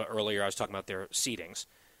 Villanova earlier, I was talking about their seedings.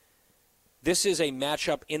 This is a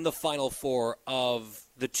matchup in the Final Four of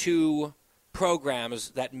the two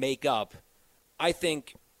programs that make up, I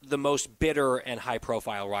think, the most bitter and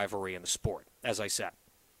high-profile rivalry in the sport, as I said.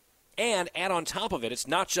 And add on top of it, it's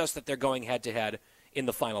not just that they're going head-to-head in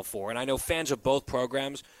the Final Four. And I know fans of both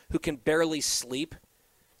programs who can barely sleep,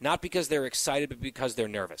 not because they're excited, but because they're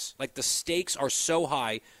nervous. Like, the stakes are so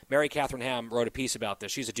high. Mary Catherine Ham wrote a piece about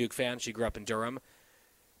this. She's a Duke fan. She grew up in Durham.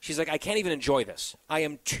 She's like, I can't even enjoy this. I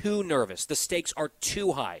am too nervous. The stakes are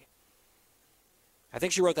too high. I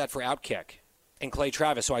think she wrote that for Outkick. And Clay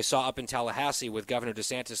Travis, who I saw up in Tallahassee with Governor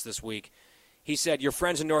DeSantis this week, he said, your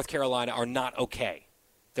friends in North Carolina are not okay.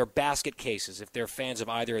 They're basket cases if they're fans of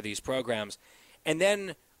either of these programs. And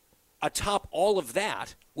then atop all of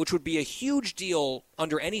that, which would be a huge deal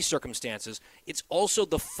under any circumstances, it's also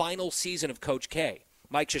the final season of Coach K.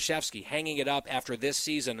 Mike Krzyzewski hanging it up after this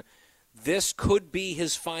season. This could be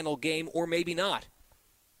his final game or maybe not.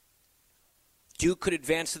 Duke could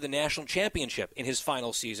advance to the national championship in his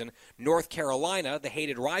final season. North Carolina, the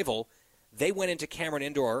hated rival, they went into Cameron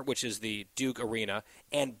Indoor, which is the Duke arena,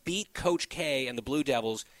 and beat Coach K and the Blue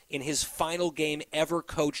Devils in his final game ever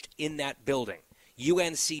coached in that building.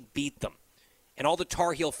 UNC beat them. And all the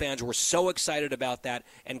Tar Heel fans were so excited about that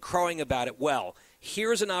and crowing about it. Well,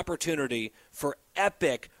 here's an opportunity for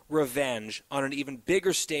epic revenge on an even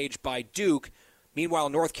bigger stage by Duke. Meanwhile,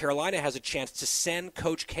 North Carolina has a chance to send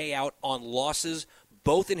Coach K out on losses,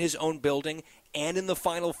 both in his own building and in the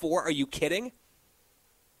Final Four. Are you kidding?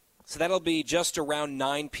 So that'll be just around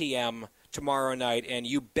 9 p.m. tomorrow night, and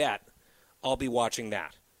you bet I'll be watching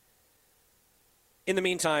that. In the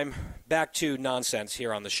meantime, back to nonsense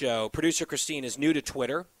here on the show. Producer Christine is new to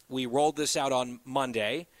Twitter. We rolled this out on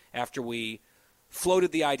Monday after we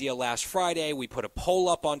floated the idea last Friday. We put a poll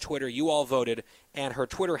up on Twitter. You all voted. And her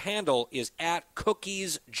Twitter handle is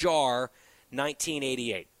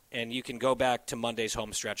 @CookiesJar1988. And you can go back to Monday's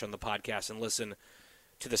home stretch on the podcast and listen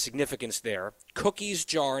to the significance there.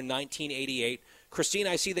 CookiesJar1988. Christine,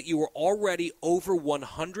 I see that you were already over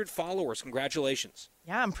 100 followers. Congratulations.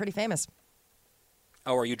 Yeah, I'm pretty famous.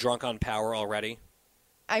 Oh, are you drunk on power already?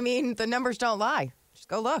 I mean, the numbers don't lie. Just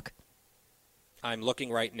go look. I'm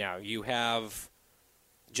looking right now. You have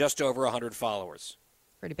just over 100 followers.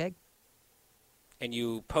 Pretty big. And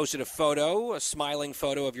you posted a photo, a smiling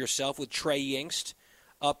photo of yourself with Trey Yingst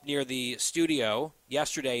up near the studio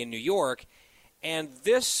yesterday in New York. And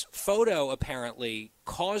this photo apparently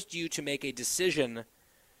caused you to make a decision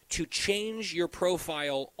to change your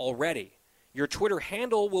profile already. Your Twitter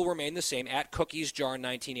handle will remain the same,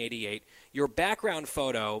 @CookiesJar1988. Your background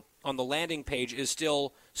photo on the landing page is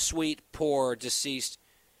still sweet, poor, deceased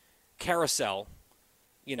Carousel,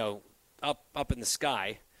 up in the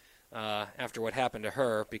sky after what happened to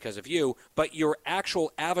her because of you. But your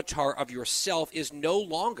actual avatar of yourself is no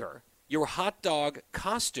longer your hot dog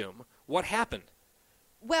costume. What happened?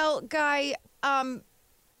 Well, Guy,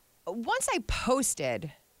 once I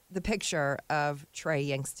posted the picture of Trey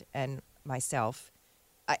Yingst and myself,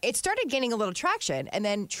 it started gaining a little traction. And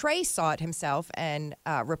then Trey saw it himself and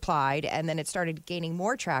replied, and then it started gaining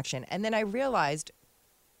more traction. And then I realized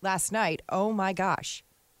last night, oh my gosh,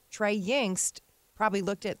 Trey Yingst probably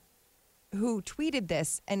looked at who tweeted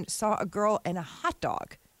this and saw a girl and a hot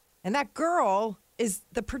dog. And that girl is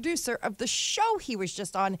the producer of the show he was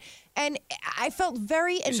just on. And I felt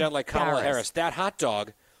very embarrassed. You sound like Kamala Harris. That hot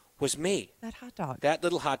dog was me. That hot dog. That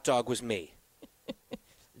little hot dog was me.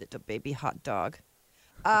 Little baby hot dog.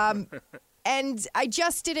 And I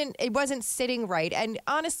just didn't, it wasn't sitting right. And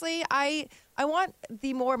honestly, I want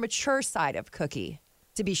the more mature side of Cookie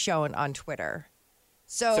to be shown on Twitter.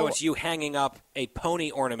 So it's you hanging up a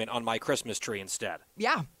pony ornament on my Christmas tree instead.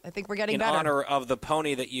 Yeah, I think we're getting better. In honor of the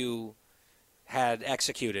pony that you had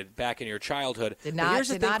executed back in your childhood. Did not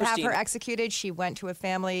have her executed. She went to a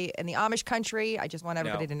family in the Amish country. I just want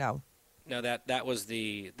everybody to know. No, that was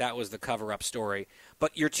the cover-up story.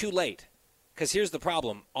 But you're too late. Because here's the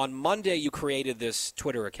problem. On Monday, you created this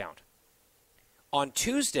Twitter account. On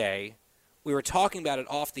Tuesday, we were talking about it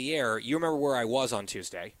off the air. You remember where I was on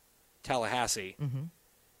Tuesday? Tallahassee. Mm-hmm.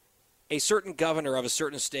 A certain governor of a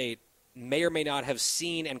certain state may or may not have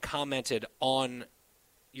seen and commented on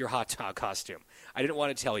your hot dog costume. I didn't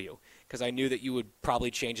want to tell you because I knew that you would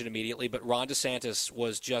probably change it immediately, but Ron DeSantis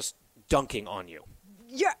was just dunking on you.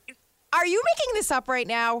 Yeah. Are you making this up right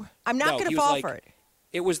now? I'm not going to fall for it.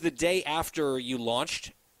 It was the day after you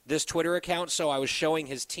launched this Twitter account, so I was showing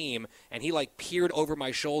his team, and he, peered over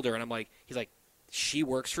my shoulder, and he's like, she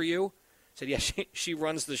works for you? I said, yeah, she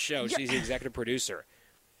runs the show. She's the executive producer.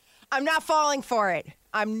 I'm not falling for it.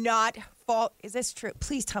 I'm not Is this true?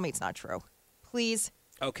 Please tell me it's not true. Please.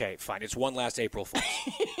 Okay, fine. It's one last April Fool's.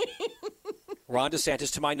 Ron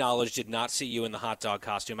DeSantis, to my knowledge, did not see you in the hot dog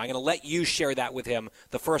costume. I'm going to let you share that with him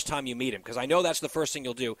the first time you meet him, because I know that's the first thing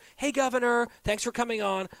you'll do. Hey, Governor, thanks for coming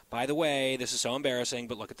on. By the way, this is so embarrassing,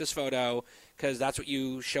 but look at this photo, because that's what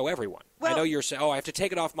you show everyone. Well, I know you're saying, I have to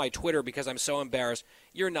take it off my Twitter because I'm so embarrassed.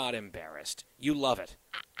 You're not embarrassed. You love it.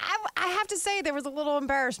 I have to say there was a little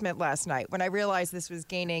embarrassment last night when I realized this was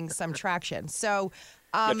gaining some traction. So,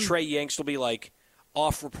 Trey Yingst will be,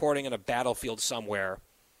 off reporting on a battlefield somewhere,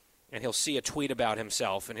 and he'll see a tweet about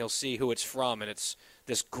himself, and he'll see who it's from, and it's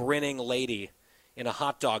this grinning lady in a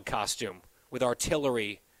hot dog costume with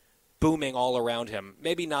artillery booming all around him.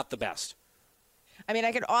 Maybe not the best. I mean,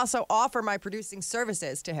 I could also offer my producing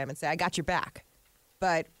services to him and say, I got your back.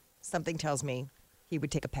 But something tells me he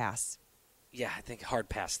would take a pass. Yeah, I think hard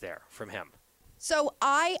pass there from him. So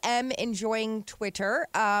I am enjoying Twitter.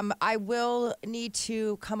 I will need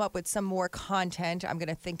to come up with some more content. I'm going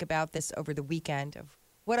to think about this over the weekend of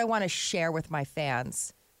what I want to share with my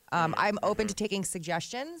fans. I'm open to taking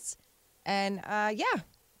suggestions. And,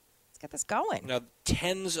 let's get this going. Now,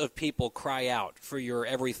 tens of people cry out for your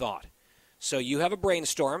every thought. So you have a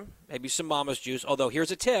brainstorm, maybe some Mama's juice. Although here's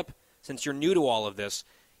a tip, since you're new to all of this,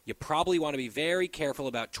 you probably want to be very careful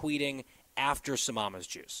about tweeting after some Mama's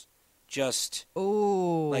juice. Just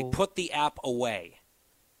put the app away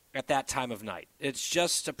at that time of night. It's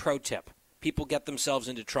just a pro tip. People get themselves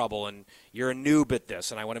into trouble, and you're a noob at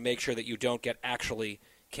this, and I want to make sure that you don't get actually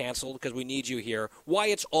canceled because we need you here.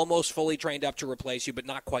 Wyatt's almost fully trained up to replace you, but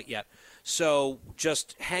not quite yet. So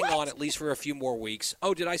just hang on at least for a few more weeks.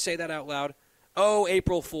 Oh, did I say that out loud? Oh,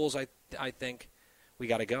 April Fools, I think. We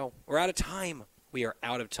got to go. We're out of time. We are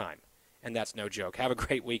out of time. And that's no joke. Have a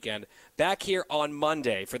great weekend. Back here on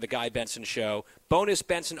Monday for the Guy Benson Show. Bonus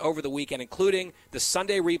Benson over the weekend, including the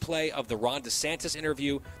Sunday replay of the Ron DeSantis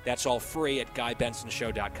interview. That's all free at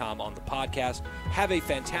GuyBensonShow.com on the podcast. Have a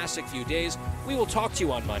fantastic few days. We will talk to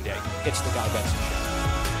you on Monday. It's the Guy Benson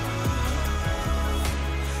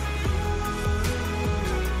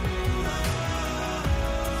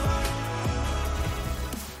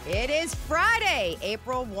Show. It is Friday,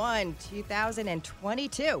 April 1,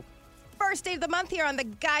 2022. First day of the month here on the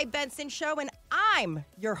Guy Benson Show, and I'm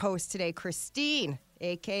your host today, Christine,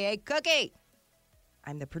 a.k.a. Cookie.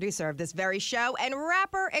 I'm the producer of this very show and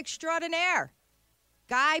rapper extraordinaire.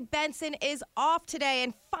 Guy Benson is off today,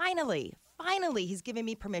 and finally, he's given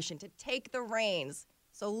me permission to take the reins.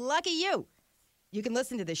 So lucky you. You can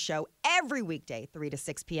listen to this show every weekday, 3 to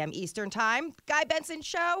 6 p.m. Eastern Time. Guy Benson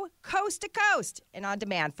Show, coast to coast, and on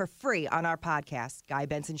demand for free on our podcast,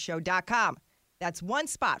 GuyBensonShow.com. That's one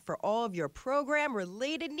spot for all of your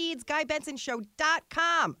program-related needs,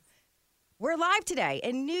 GuyBensonShow.com. We're live today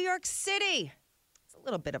in New York City. It's a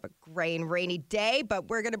little bit of a gray and rainy day, but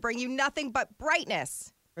we're going to bring you nothing but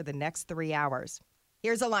brightness for the next 3 hours.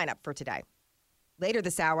 Here's a lineup for today. Later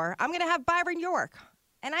this hour, I'm going to have Byron York.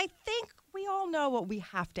 And I think we all know what we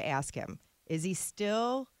have to ask him. Is he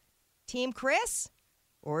still Team Chris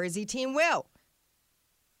or is he Team Will?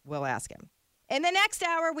 We'll ask him. In the next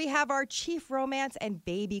hour, we have our chief romance and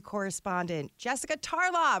baby correspondent, Jessica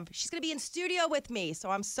Tarlov. She's going to be in studio with me, so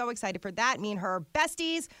I'm so excited for that. Me and her are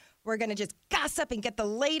besties. We're going to just gossip and get the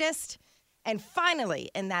latest. And finally,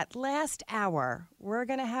 in that last hour, we're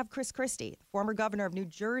going to have Chris Christie, the former governor of New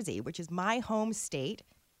Jersey, which is my home state.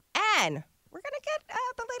 And we're going to get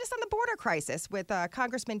the latest on the border crisis with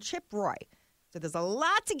Congressman Chip Roy. So there's a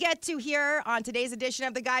lot to get to here on today's edition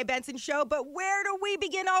of the Guy Benson Show. But where do we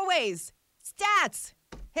begin always? Stats.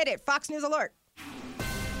 Hit it. Fox News Alert.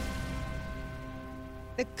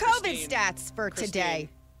 The COVID stats for today.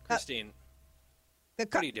 Christine.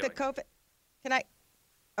 What are you doing? The COVID. Can I?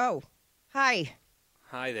 Oh, hi.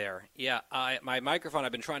 Hi there. Yeah, my microphone,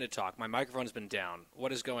 I've been trying to talk. My microphone has been down.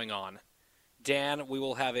 What is going on? Dan, we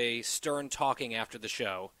will have a stern talking after the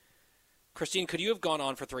show. Christine, could you have gone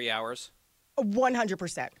on for 3 hours?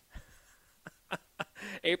 100%.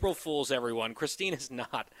 April Fools, everyone. Christine is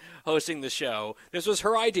not hosting the show. This was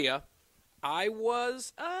her idea. I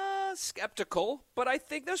was skeptical, but I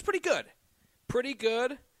think that was pretty good. Pretty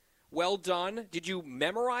good. Well done. Did you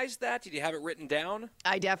memorize that? Did you have it written down?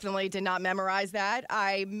 I definitely did not memorize that.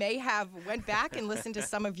 I may have went back and listened to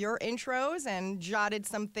some of your intros and jotted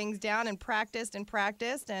some things down and practiced and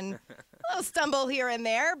a little stumble here and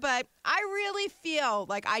there. But I really feel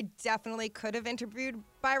like I definitely could have interviewed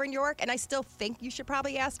Byron York, and I still think you should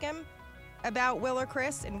probably ask him about Will or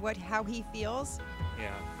Chris and how he feels.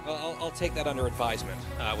 Yeah, well, I'll take that under advisement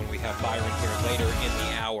when we have Byron here later in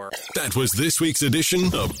the hour. That was this week's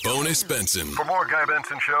edition of Bonus Benson. For more Guy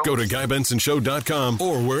Benson Show, go to GuyBensonShow.com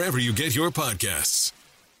or wherever you get your podcasts.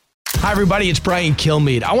 Hi, everybody. It's Brian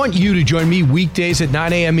Kilmeade. I want you to join me weekdays at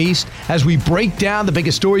 9 a.m. East as we break down the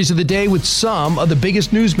biggest stories of the day with some of the biggest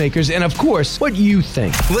newsmakers and, of course, what you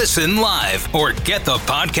think. Listen live or get the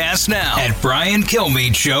podcast now at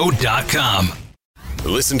BrianKilmeadShow.com.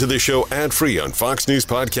 Listen to the show ad-free on Fox News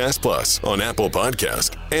Podcast Plus, on Apple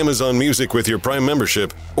Podcast, Amazon Music with your Prime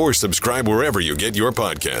membership, or subscribe wherever you get your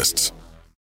podcasts.